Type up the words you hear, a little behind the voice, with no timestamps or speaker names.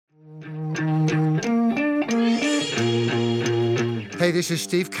Hey, this is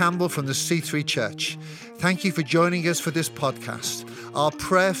Steve Campbell from the C3 Church. Thank you for joining us for this podcast. Our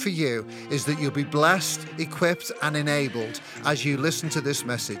prayer for you is that you'll be blessed, equipped, and enabled as you listen to this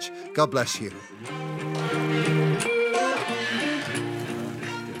message. God bless you. Good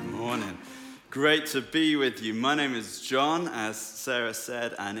morning. Great to be with you. My name is John, as Sarah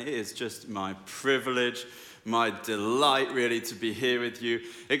said, and it is just my privilege, my delight really to be here with you.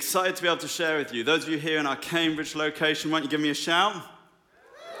 Excited to be able to share with you. Those of you here in our Cambridge location, why don't you give me a shout?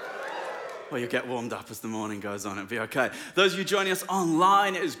 Well, you'll get warmed up as the morning goes on. It'll be okay. Those of you joining us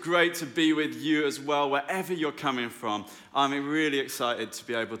online, it is great to be with you as well, wherever you're coming from. I'm really excited to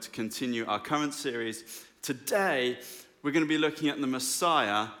be able to continue our current series. Today, we're going to be looking at the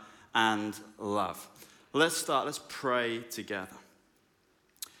Messiah and love. Let's start. Let's pray together.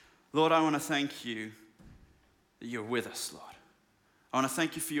 Lord, I want to thank you that you're with us, Lord. I want to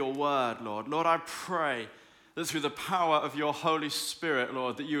thank you for your word, Lord. Lord, I pray that through the power of your Holy Spirit,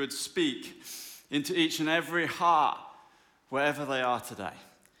 Lord, that you would speak into each and every heart, wherever they are today.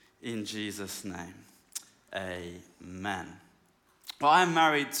 In Jesus' name, amen. Well, I'm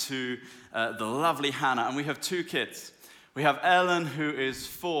married to the lovely Hannah, and we have two kids. We have Ellen, who is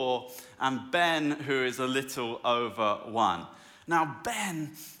 4, and Ben, who is a little over 1. Now,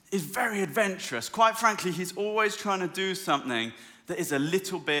 Ben is very adventurous. Quite frankly, he's always trying to do something that is a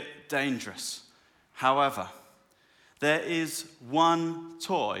little bit dangerous. However, there is one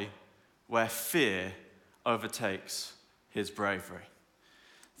toy where fear overtakes his bravery.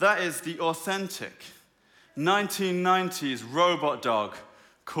 That is the authentic 1990s robot dog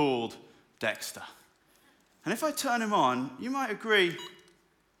called Dexter. And if I turn him on, you might agree,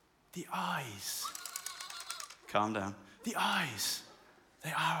 the eyes. Calm down. The eyes.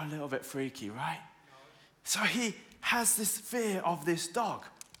 They are a little bit freaky, right? So he has this fear of this dog.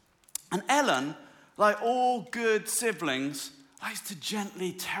 And Ellen, like all good siblings, likes to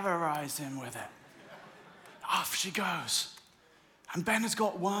gently terrorize him with it. Off she goes. And Ben has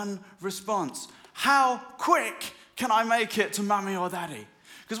got one response. How quick can I make it to Mummy or Daddy?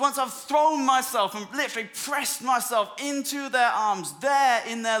 Because once I've thrown myself and literally pressed myself into their arms, there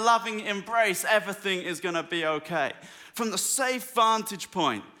in their loving embrace, everything is going to be okay. From the safe vantage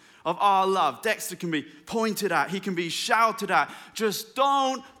point of our love, Dexter can be pointed at, he can be shouted at, just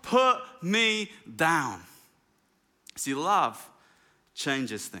don't put me down. See, love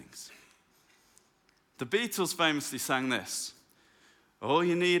changes things. The Beatles famously sang this: all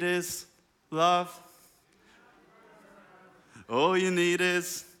you need is love. All you need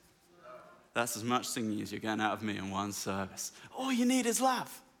is... That's as much singing as you're getting out of me in one service. All you need is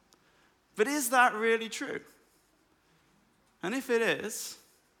love. But is that really true? And if it is,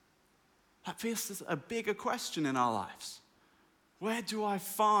 that feels a bigger question in our lives. Where do I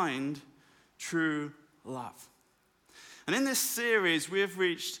find true love? And in this series, we have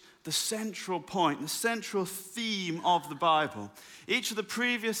reached the central point, the central theme of the Bible. Each of the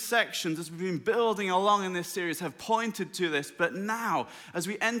previous sections, as we've been building along in this series, have pointed to this. But now, as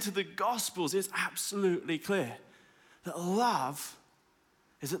we enter the Gospels, it's absolutely clear that love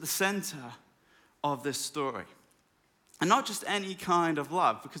is at the center of this story. And not just any kind of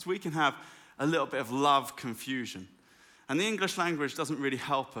love, because we can have a little bit of love confusion. And the English language doesn't really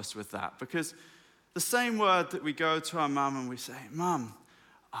help us with that, because the same word that we go to our mum and we say, Mum,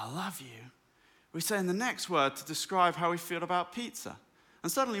 I love you, we say in the next word to describe how we feel about pizza.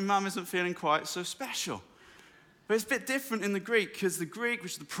 And suddenly Mum isn't feeling quite so special. But it's a bit different in the Greek, because the Greek,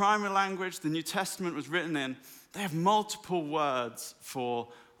 which is the primary language the New Testament was written in, they have multiple words for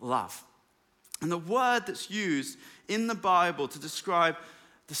love. And the word that's used in the Bible to describe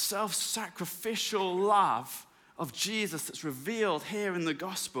the self-sacrificial love of Jesus that's revealed here in the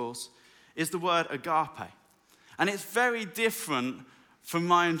Gospels is the word agape. And it's very different from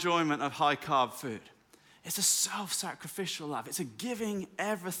my enjoyment of high-carb food. It's a self-sacrificial love. It's a giving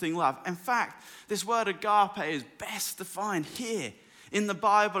everything love. In fact, this word agape is best defined here in the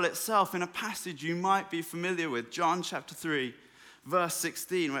Bible itself in a passage you might be familiar with, John chapter 3, verse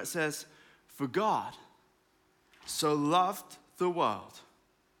 16, where it says, for God so loved the world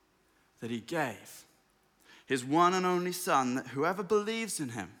that he gave his one and only Son, that whoever believes in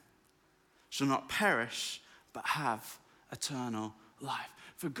him shall not perish but have eternal life.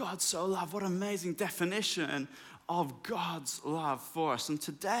 For God so loved, what an amazing definition of God's love for us. And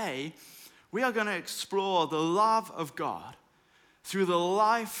today, we are going to explore the love of God through the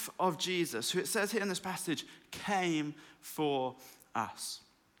life of Jesus, who it says here in this passage, came for us.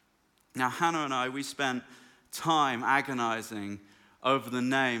 Now, Hannah and I, we spent time agonizing over the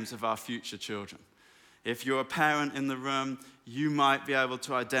names of our future children. If you're a parent in the room, you might be able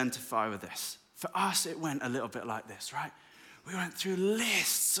to identify with this. For us, it went a little bit like this, right? we went through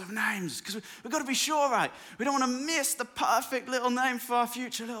lists of names because we've got to be sure, right? We don't want to miss the perfect little name for our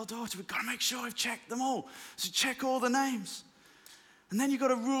future little daughter. We've got to make sure we've checked them all. So check all the names. And then you've got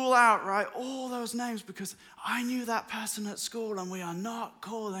to rule out, right, all those names because I knew that person at school and we are not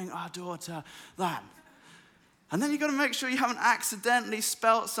calling our daughter that. And then you've got to make sure you haven't accidentally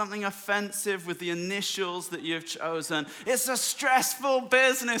spelt something offensive with the initials that you've chosen. It's a stressful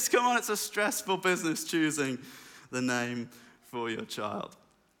business. Come on, it's a stressful business choosing the name for your child.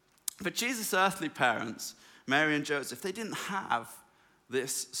 But Jesus' earthly parents, Mary and Joseph, they didn't have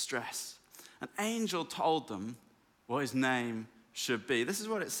this stress. An angel told them what his name should be. This is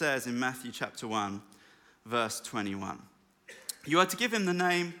what it says in Matthew chapter 1, verse 21. You are to give him the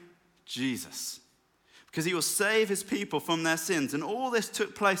name Jesus, because he will save his people from their sins. And all this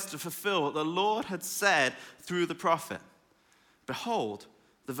took place to fulfill what the Lord had said through the prophet. Behold,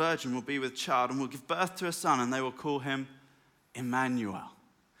 the virgin will be with child and will give birth to a son, and they will call him Emmanuel,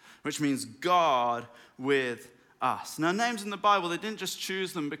 which means God with us. Now, names in the Bible, they didn't just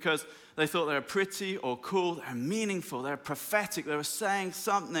choose them because they thought they were pretty or cool. They're meaningful. They're prophetic. They were saying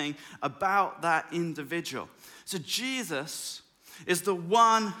something about that individual. So Jesus is the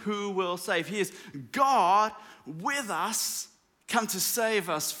one who will save. He is God with us, come to save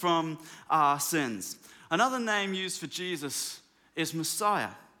us from our sins. Another name used for Jesus is Messiah.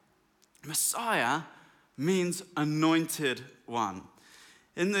 Messiah means anointed one.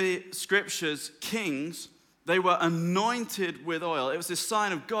 In the scriptures, kings, they were anointed with oil. It was a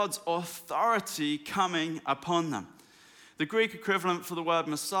sign of God's authority coming upon them. The Greek equivalent for the word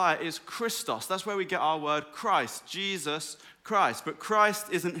Messiah is Christos. That's where we get our word Christ, Jesus Christ. But Christ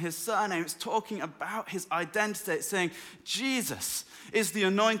isn't his surname. It's talking about his identity. It's saying Jesus is the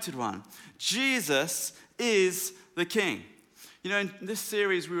anointed one. Jesus is the king. You know, in this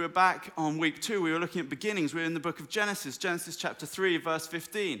series, we were back on week 2. We were looking at beginnings. We were in the book of Genesis chapter 3, verse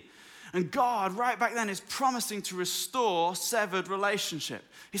 15. And God, right back then, is promising to restore severed relationship.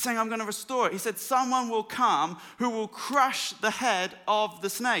 He's saying, I'm going to restore it. He said, someone will come who will crush the head of the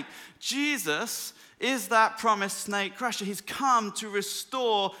snake. Jesus is that promised snake crusher. He's come to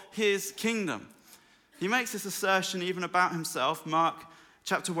restore his kingdom. He makes this assertion even about himself. Mark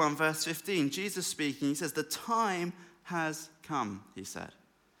chapter 1, verse 15. Jesus speaking, he says, the time has come, he said.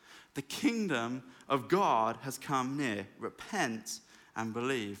 The kingdom of God has come near. Repent and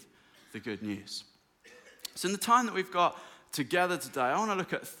believe the good news. So in the time that we've got together today, I want to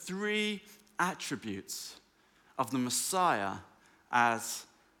look at 3 attributes of the Messiah as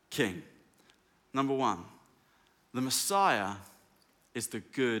king. Number 1, the Messiah is the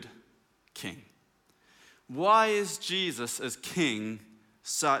good king. Why is Jesus as king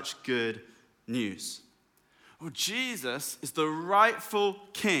such good news? Well, Jesus is the rightful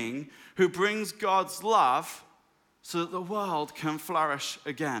king who brings God's love so that the world can flourish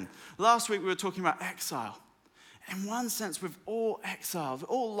again. Last week we were talking about exile. In one sense, we're all exiled. We're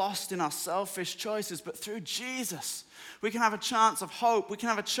all lost in our selfish choices. But through Jesus, we can have a chance of hope. We can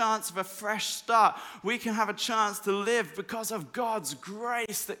have a chance of a fresh start. We can have a chance to live because of God's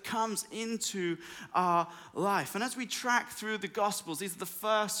grace that comes into our life. And as we track through the Gospels, these are the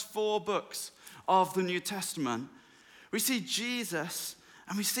first 4 books of the New Testament, we see Jesus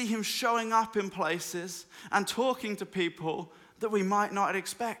and we see him showing up in places and talking to people that we might not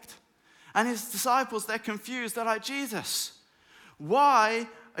expect. And his disciples, they're confused. They're like, Jesus, why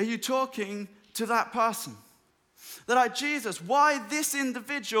are you talking to that person? They're like, Jesus, why this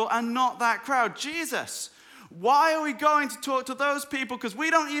individual and not that crowd? Jesus, why are we going to talk to those people? Because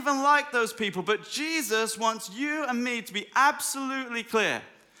we don't even like those people. But Jesus wants you and me to be absolutely clear.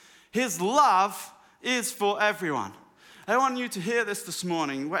 His love is for everyone. I want you to hear this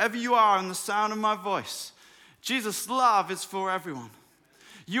morning, wherever you are in the sound of my voice. Jesus' love is for everyone.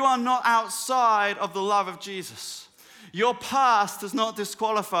 You are not outside of the love of Jesus. Your past has not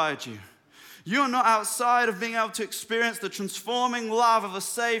disqualified you. You are not outside of being able to experience the transforming love of a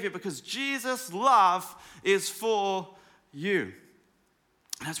Savior because Jesus' love is for you.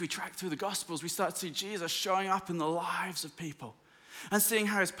 And as we track through the Gospels, we start to see Jesus showing up in the lives of people and seeing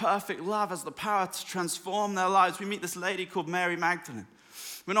how his perfect love has the power to transform their lives. We meet this lady called Mary Magdalene.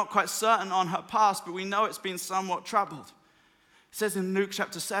 We're not quite certain on her past, but we know it's been somewhat troubled. It says in Luke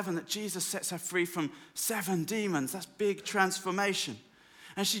chapter 7 that Jesus sets her free from 7 demons. That's big transformation.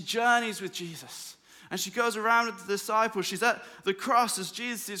 And she journeys with Jesus. And she goes around with the disciples. She's at the cross as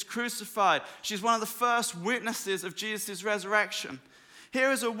Jesus is crucified. She's one of the first witnesses of Jesus' resurrection.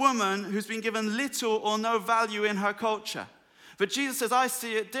 Here is a woman who's been given little or no value in her culture. But Jesus says, I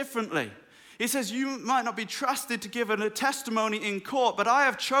see it differently. He says, you might not be trusted to give a testimony in court, but I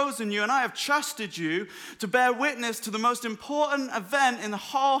have chosen you and I have trusted you to bear witness to the most important event in the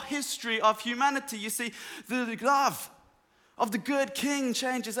whole history of humanity. You see, the love of the good king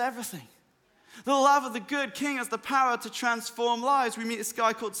changes everything. The love of the good king has the power to transform lives. We meet this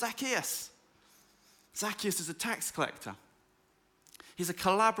guy called Zacchaeus. Zacchaeus is a tax collector. He's a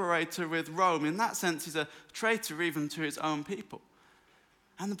collaborator with Rome. In that sense, he's a traitor even to his own people.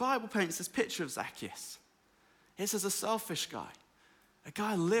 And the Bible paints this picture of Zacchaeus. He's as a selfish guy, a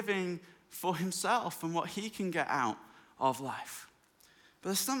guy living for himself and what he can get out of life. But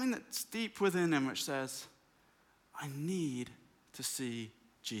there's something that's deep within him which says, I need to see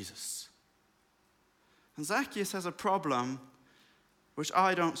Jesus. And Zacchaeus has a problem which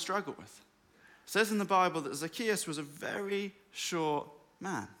I don't struggle with. It says in the Bible that Zacchaeus was a very short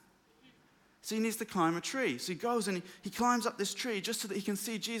man. So he needs to climb a tree. So he goes and he climbs up this tree just so that he can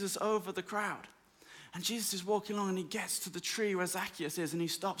see Jesus over the crowd. And Jesus is walking along and he gets to the tree where Zacchaeus is and he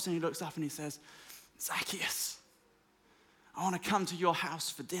stops and he looks up and he says, Zacchaeus, I want to come to your house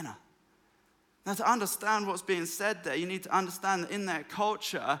for dinner. Now, to understand what's being said there, you need to understand that in their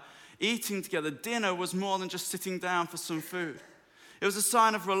culture, eating together, dinner was more than just sitting down for some food. It was a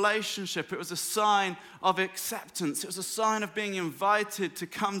sign of relationship. It was a sign of acceptance. It was a sign of being invited to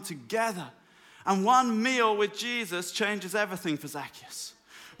come together. And one meal with Jesus changes everything for Zacchaeus.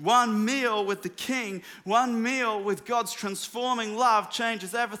 One meal with the King, one meal with God's transforming love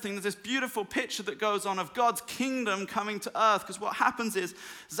changes everything. There's this beautiful picture that goes on of God's kingdom coming to earth. Because what happens is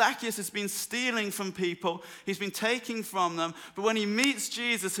Zacchaeus has been stealing from people. He's been taking from them. But when he meets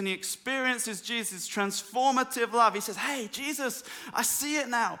Jesus and he experiences Jesus' transformative love, he says, hey, Jesus, I see it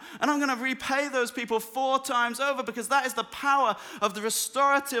now. And I'm going to repay those people 4 times over because that is the power of the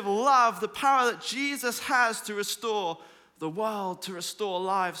restorative love, the power that Jesus has to restore the world, to restore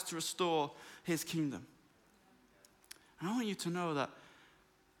lives, to restore his kingdom. And I want you to know that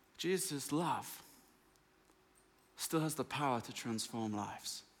Jesus' love still has the power to transform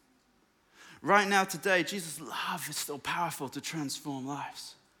lives. Right now, today, Jesus' love is still powerful to transform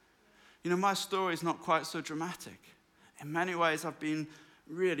lives. You know, my story is not quite so dramatic. In many ways, I've been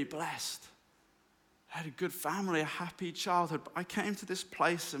really blessed. I had a good family, a happy childhood, but I came to this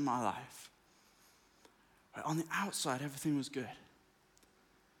place in my life where on the outside, everything was good,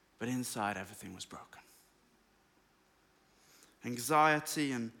 but inside, everything was broken.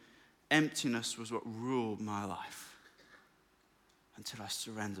 Anxiety and emptiness was what ruled my life until I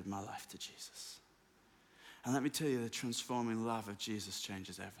surrendered my life to Jesus. And let me tell you, the transforming love of Jesus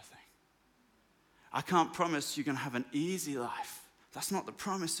changes everything. I can't promise you're going to have an easy life. That's not the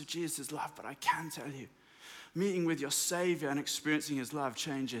promise of Jesus' love, but I can tell you, meeting with your Savior and experiencing his love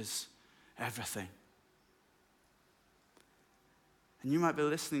changes everything. And you might be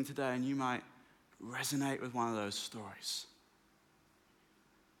listening today and you might resonate with one of those stories.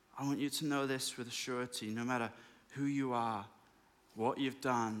 I want you to know this with a surety, no matter who you are, what you've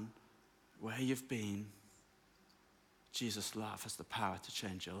done, where you've been, Jesus' love has the power to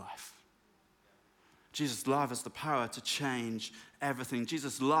change your life. Jesus' love has the power to change everything.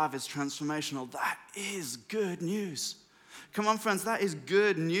 Jesus' love is transformational. That is good news. Come on, friends, that is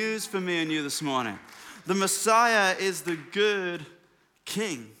good news for me and you this morning. The Messiah is the good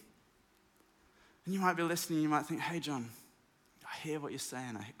King. And you might be listening, you might think, hey, John, I hear what you're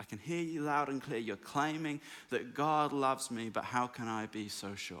saying. I can hear you loud and clear. You're claiming that God loves me, but how can I be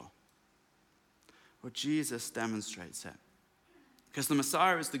so sure? Well, Jesus demonstrates it. Because the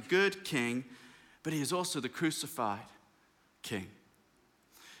Messiah is the good King, but he is also the crucified King.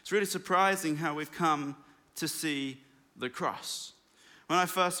 It's really surprising how we've come to see the cross. When I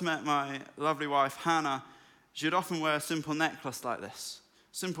first met my lovely wife, Hannah, she'd often wear a simple necklace like this,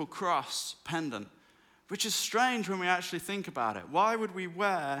 simple cross pendant, which is strange when we actually think about it. Why would we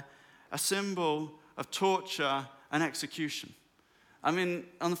wear a symbol of torture and execution? I mean,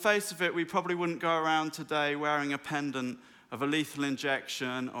 on the face of it, we probably wouldn't go around today wearing a pendant of a lethal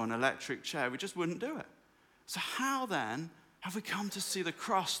injection or an electric chair. We just wouldn't do it. So how then have we come to see the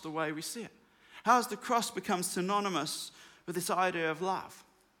cross the way we see it? How has the cross become synonymous with this idea of love?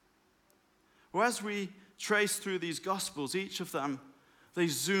 Well, as we trace through these Gospels, each of them, they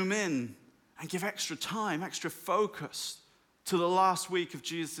zoom in and give extra time, extra focus to the last week of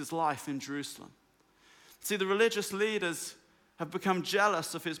Jesus' life in Jerusalem. See, the religious leaders have become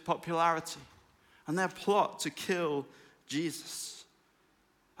jealous of his popularity and their plot to kill Jesus,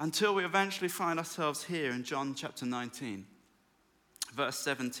 until we eventually find ourselves here in John chapter 19. Verse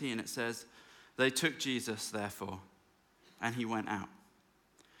 17, it says, they took Jesus, therefore, and he went out,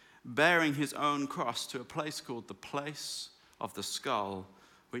 bearing his own cross to a place called the place of the skull,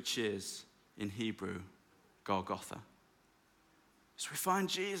 which is in Hebrew, Golgotha. So we find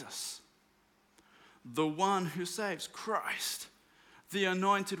Jesus, the one who saves, Christ, the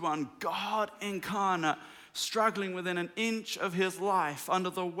anointed one, God incarnate, struggling within an inch of his life under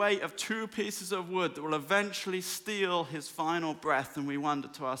the weight of 2 pieces of wood that will eventually steal his final breath. And we wonder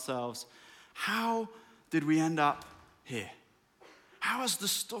to ourselves, how did we end up here? How has the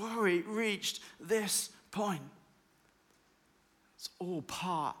story reached this point? It's all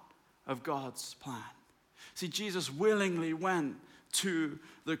part of God's plan. See, Jesus willingly went to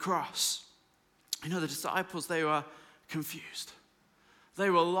the cross. You know, the disciples, they were confused. They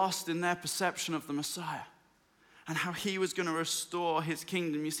were lost in their perception of the Messiah and how he was going to restore his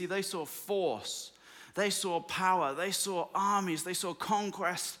kingdom. You see, they saw force, they saw power, they saw armies, they saw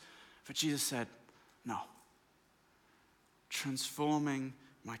conquest. But Jesus said, no. Transforming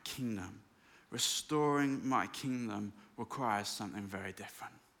my kingdom, restoring my kingdom requires something very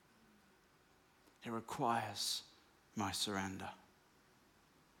different. It requires my surrender.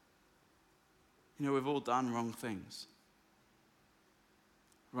 You know, we've all done wrong things.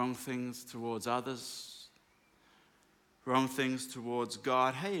 Wrong things towards others. Wrong things towards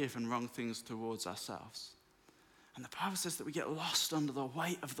God. Hey, even wrong things towards ourselves. And the Bible says that we get lost under the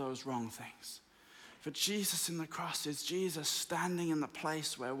weight of those wrong things. But Jesus in the cross is Jesus standing in the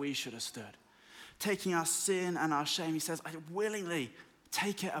place where we should have stood. Taking our sin and our shame. He says, I willingly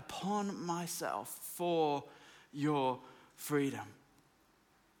take it upon myself for your freedom.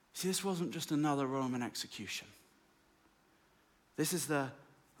 See, this wasn't just another Roman execution. This is the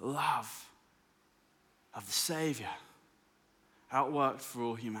love of the Savior outworked for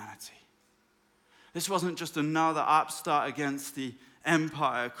all humanity. This wasn't just another upstart against the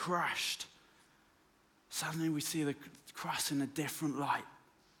empire crushed. Suddenly we see the cross in a different light.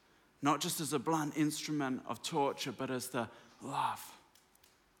 Not just as a blunt instrument of torture, but as the love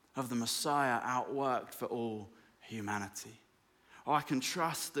of the Messiah outworked for all humanity. Oh, I can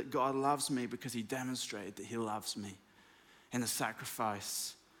trust that God loves me because he demonstrated that he loves me in the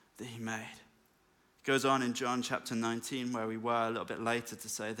sacrifice that he made. It goes on in John chapter 19, where we were a little bit later, to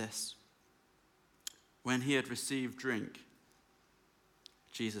say this. When he had received drink,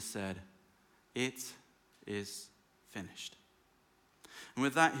 Jesus said, it is finished. And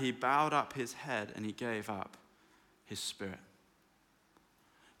with that, he bowed up his head and he gave up his spirit.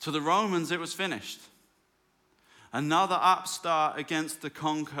 To the Romans, it was finished. Another upstart against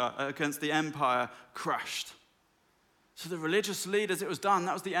the empire crushed. To the religious leaders, it was done.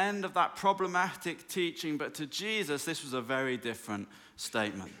 That was the end of that problematic teaching. But to Jesus, this was a very different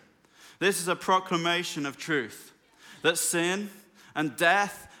statement. This is a proclamation of truth, that sin and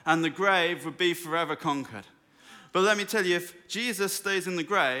death and the grave would be forever conquered. But let me tell you, if Jesus stays in the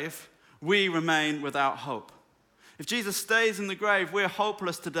grave, we remain without hope. If Jesus stays in the grave, we're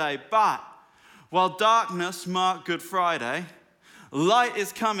hopeless today. But while darkness marked Good Friday, light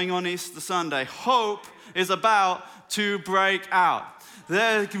is coming on Easter Sunday. Hope is about to break out.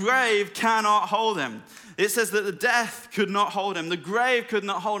 The grave cannot hold him. It says that the death could not hold him. The grave could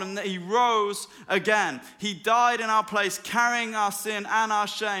not hold him. That he rose again. He died in our place, carrying our sin and our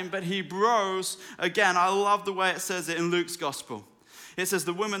shame, but he rose again. I love the way it says it in Luke's gospel. It says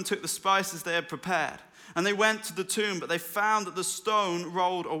the women took the spices they had prepared, and they went to the tomb, but they found that the stone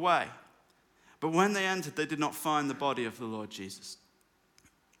rolled away. But when they entered, they did not find the body of the Lord Jesus.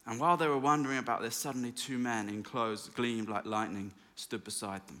 And while they were wondering about this, suddenly 2 men in clothes gleamed like lightning stood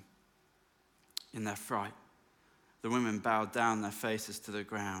beside them. In their fright, the women bowed down their faces to the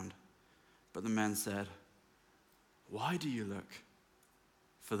ground. But the men said, why do you look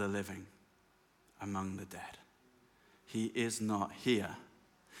for the living among the dead? He is not here.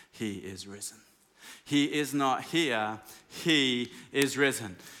 He is risen. He is not here. He is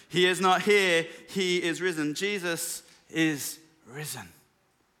risen. He is not here. He is risen. Jesus is risen.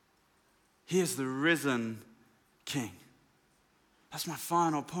 He is the risen King. That's my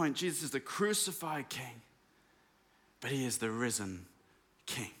final point. Jesus is the crucified King, but he is the risen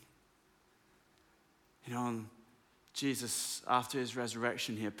King. You know, Jesus, after his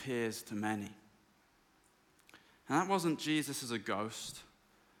resurrection, he appears to many. And that wasn't Jesus as a ghost.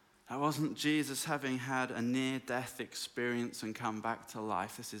 That wasn't Jesus having had a near-death experience and come back to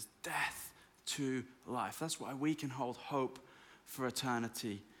life. This is death to life. That's why we can hold hope for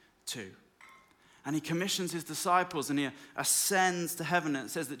eternity too. And he commissions his disciples and he ascends to heaven. And it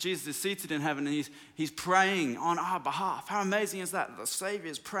says that Jesus is seated in heaven and he's praying on our behalf. How amazing is that? The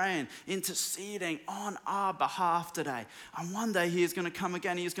Savior is praying, interceding on our behalf today. And one day he is going to come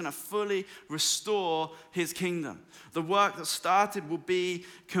again. He is going to fully restore his kingdom. The work that started will be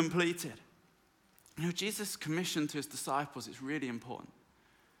completed. You know, Jesus' commission to his disciples is really important.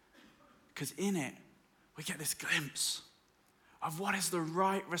 because in it, we get this glimpse of what is the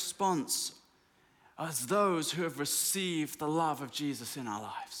right response as those who have received the love of Jesus in our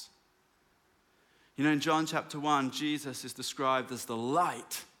lives. You know, in John chapter 1, Jesus is described as the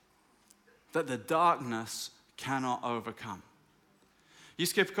light that the darkness cannot overcome. You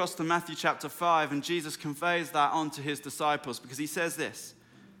skip across to Matthew chapter 5, and Jesus conveys that onto his disciples because he says this: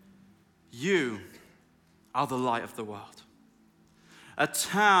 "You are the light of the world. A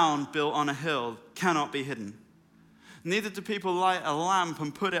town built on a hill cannot be hidden. Neither do people light a lamp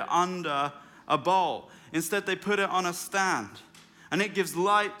and put it under a bowl. Instead, they put it on a stand, and it gives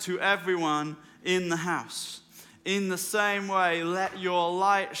light to everyone in the house. In the same way, let your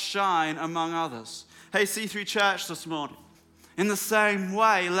light shine among others." Hey, C3 Church this morning. In the same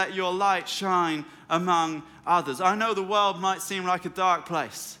way, let your light shine among others. I know the world might seem like a dark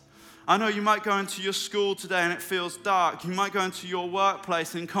place. I know you might go into your school today and it feels dark. You might go into your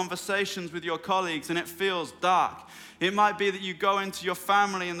workplace in conversations with your colleagues and it feels dark. It might be that you go into your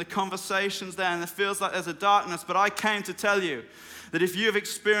family and the conversations there and it feels like there's a darkness. But I came to tell you that if you've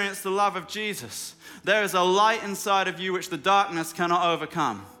experienced the love of Jesus, there is a light inside of you which the darkness cannot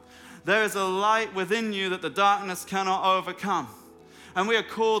overcome. There is a light within you that the darkness cannot overcome. And we are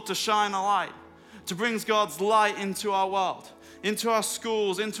called to shine a light, to bring God's light into our world, into our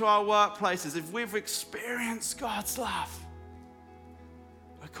schools, into our workplaces. If we've experienced God's love,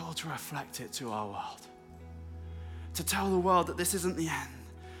 we're called to reflect it to our world. To tell the world that this isn't the end.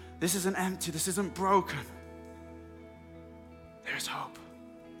 This isn't empty. This isn't broken. There is hope.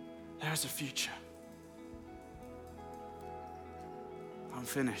 There is a future. I'm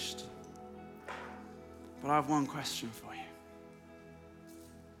finished. But I have one question for you.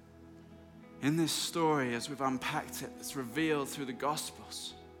 In this story, as we've unpacked it, it's revealed through the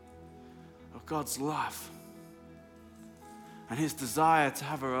Gospels of God's love and his desire to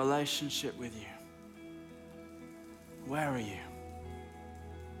have a relationship with you. Where are you?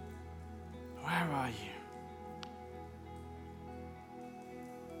 Where are you?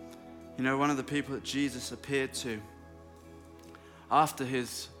 You know, one of the people that Jesus appeared to after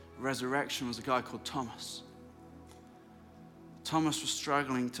his resurrection was a guy called Thomas. Thomas was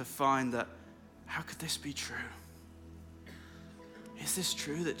struggling to find that, how could this be true? Is this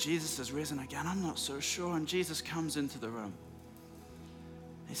true that Jesus has risen again? I'm not so sure. And Jesus comes into the room.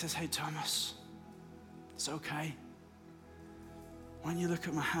 He says, "Hey, Thomas, it's okay. When you look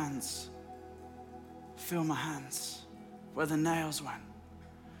at my hands, feel my hands, where the nails went.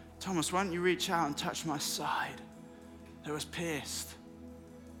 Thomas, why don't you reach out and touch my side that was pierced?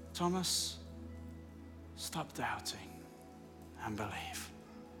 Thomas, stop doubting and believe."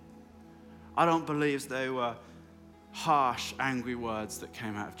 I don't believe they were harsh, angry words that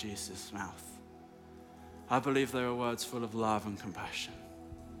came out of Jesus' mouth. I believe they were words full of love and compassion.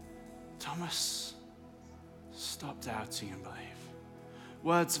 Thomas, stop doubting and believe.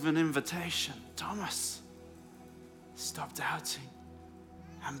 Words of an invitation. Thomas, stop doubting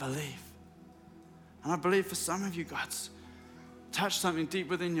and believe. And I believe for some of you, God's touched something deep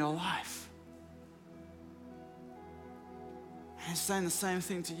within your life. And he's saying the same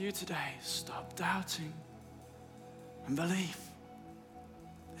thing to you today. Stop doubting and believe.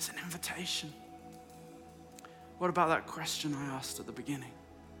 It's an invitation. What about that question I asked at the beginning?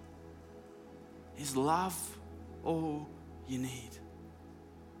 Is love all you need?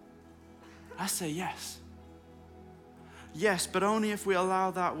 I say yes. Yes, but only if we allow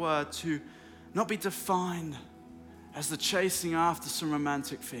that word to not be defined as the chasing after some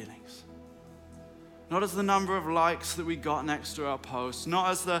romantic feelings. Not as the number of likes that we got next to our posts.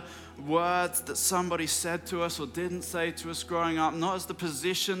 Not as the words that somebody said to us or didn't say to us growing up. Not as the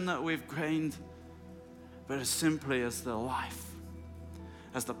position that we've gained. But as simply as the life,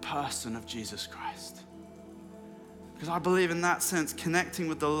 as the person of Jesus Christ. Because I believe in that sense, connecting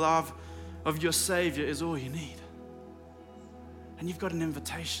with the love of your Savior is all you need. And you've got an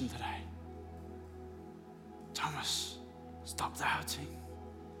invitation today. Thomas, stop doubting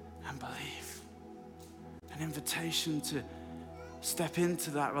and believe. An invitation to step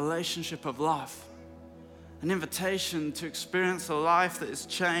into that relationship of love. An invitation to experience a life that is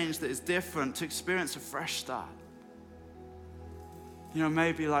changed, that is different, to experience a fresh start. You know,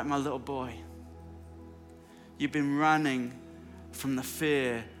 maybe like my little boy, you've been running from the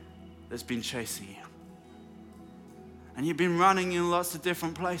fear that's been chasing you. And you've been running in lots of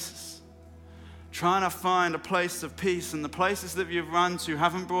different places, trying to find a place of peace, and the places that you've run to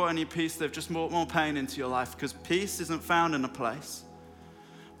haven't brought any peace, they've just brought more pain into your life, because peace isn't found in a place.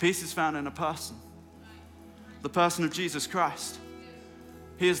 Peace is found in a person. The person of Jesus Christ.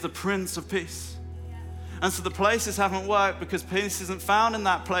 He is the Prince of Peace. And so the places haven't worked because peace isn't found in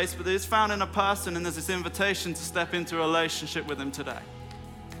that place, but it is found in a person, and there's this invitation to step into a relationship with him today.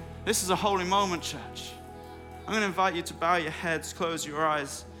 This is a holy moment, church. I'm going to invite you to bow your heads, close your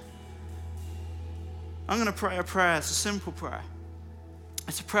eyes. I'm going to pray a prayer. It's a simple prayer.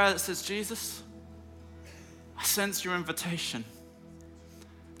 It's a prayer that says, Jesus, I sense your invitation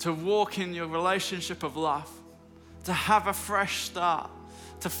to walk in your relationship of love, to have a fresh start,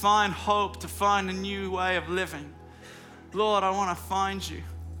 to find hope, to find a new way of living. Lord, I want to find you.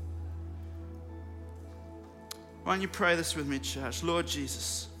 Why don't you pray this with me, church? Lord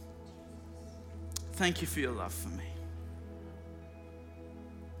Jesus, thank you for your love for me.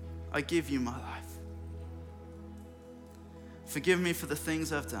 I give you my life. Forgive me for the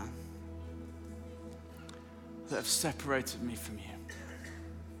things I've done that have separated me from you.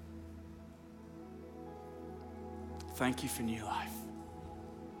 Thank you for new life,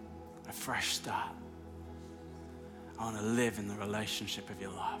 a fresh start. I want to live in the relationship of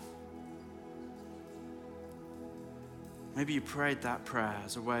your love. Maybe you prayed that prayer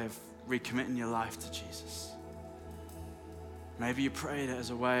as a way of recommitting your life to Jesus. Maybe you prayed it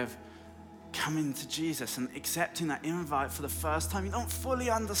as a way of coming to Jesus and accepting that invite for the first time. You don't fully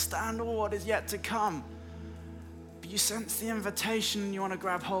understand all what is yet to come, but you sense the invitation and you want to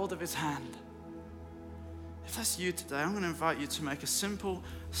grab hold of his hand. If that's you today, I'm going to invite you to make a simple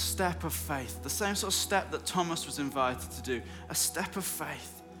step of faith, the same sort of step that Thomas was invited to do, a step of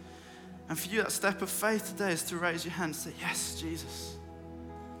faith. And for you, that step of faith today is to raise your hand and say, yes, Jesus,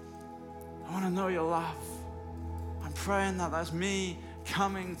 I want to know your love. I'm praying that that's me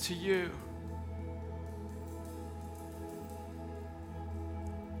coming to you.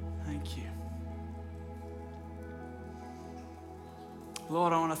 Thank you.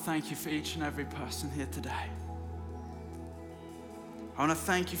 Lord, I want to thank you for each and every person here today. I want to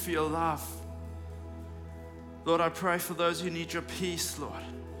thank you for your love. Lord, I pray for those who need your peace, Lord.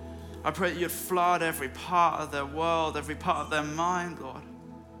 I pray that you'd flood every part of their world, every part of their mind, Lord.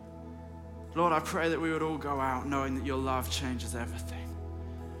 Lord, I pray that we would all go out knowing that your love changes everything.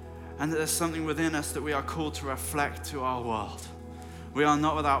 And that there's something within us that we are called to reflect to our world. We are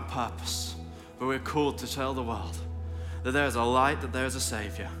not without purpose, but we're called to tell the world that there is a light, that there is a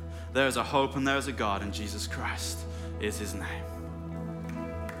Savior, there is a hope, and there is a God, and Jesus Christ is his name.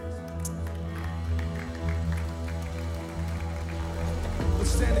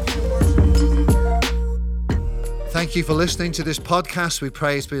 Thank you for listening to this podcast. We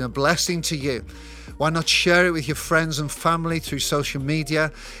pray it's been a blessing to you. Why not share it with your friends and family through social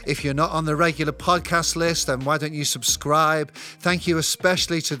media? If you're not on the regular podcast list, then why don't you subscribe? Thank you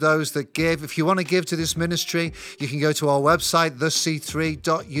especially to those that give. If you want to give to this ministry, you can go to our website,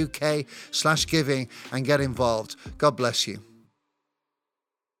 thec3.uk/giving, and get involved. God bless you.